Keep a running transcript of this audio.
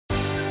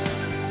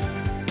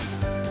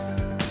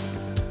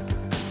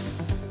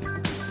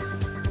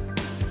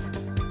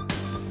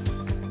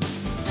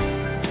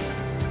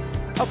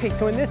Okay,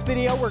 so in this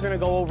video, we're gonna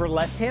go over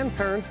left-hand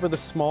turns with a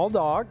small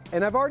dog,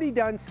 and I've already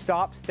done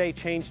stop, stay,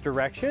 change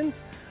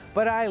directions,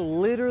 but I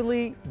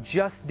literally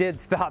just did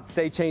stop,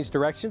 stay, change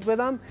directions with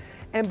them.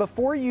 And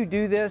before you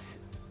do this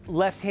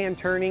left-hand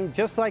turning,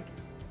 just like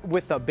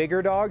with the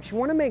bigger dogs, you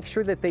wanna make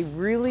sure that they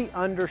really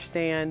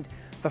understand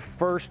the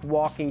first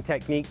walking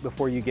technique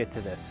before you get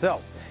to this.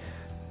 So,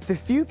 the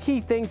few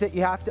key things that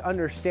you have to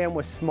understand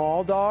with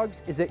small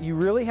dogs is that you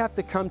really have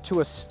to come to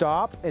a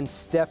stop and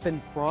step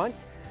in front.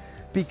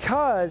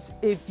 Because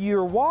if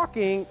you're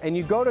walking and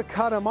you go to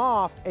cut them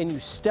off and you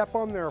step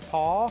on their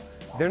paw,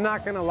 they're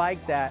not gonna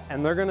like that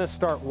and they're gonna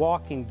start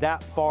walking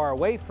that far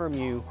away from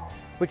you,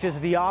 which is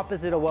the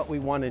opposite of what we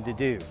wanted to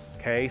do,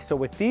 okay? So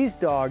with these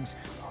dogs,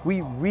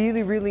 we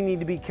really need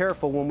to be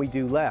careful when we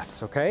do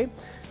lefts, okay?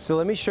 So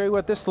let me show you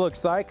what this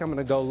looks like. I'm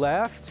gonna go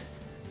left.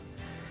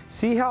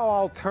 See how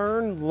I'll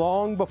turn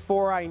long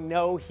before I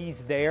know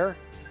he's there?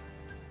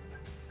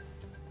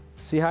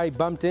 See how he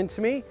bumped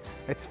into me?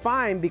 It's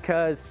fine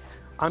because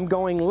I'm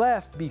going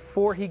left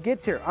before he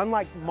gets here.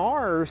 Unlike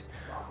Mars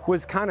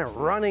was kind of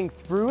running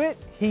through it,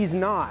 he's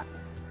not.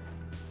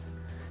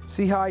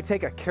 See how I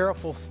take a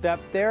careful step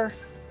there?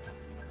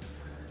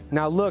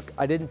 Now look,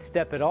 I didn't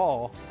step at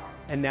all,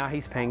 and now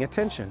he's paying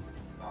attention.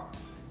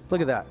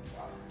 Look at that.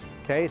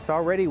 Okay, it's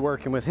already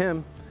working with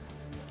him.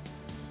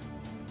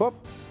 Whoop.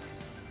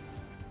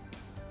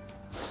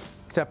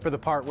 Except for the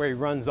part where he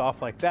runs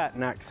off like that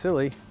and acts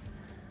silly.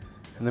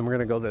 And then we're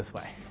gonna go this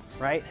way,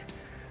 right?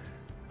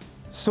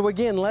 So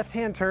again,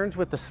 left-hand turns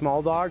with the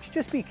small dogs,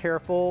 just be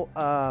careful.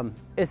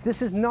 If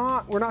this is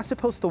not, we're not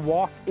supposed to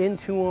walk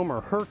into them or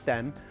hurt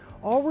them.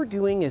 All we're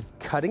doing is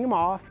cutting them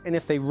off, and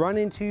if they run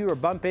into you or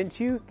bump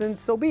into you, then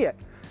so be it.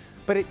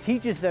 But it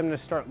teaches them to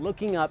start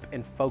looking up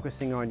and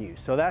focusing on you.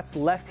 So that's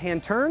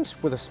left-hand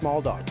turns with a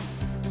small dog.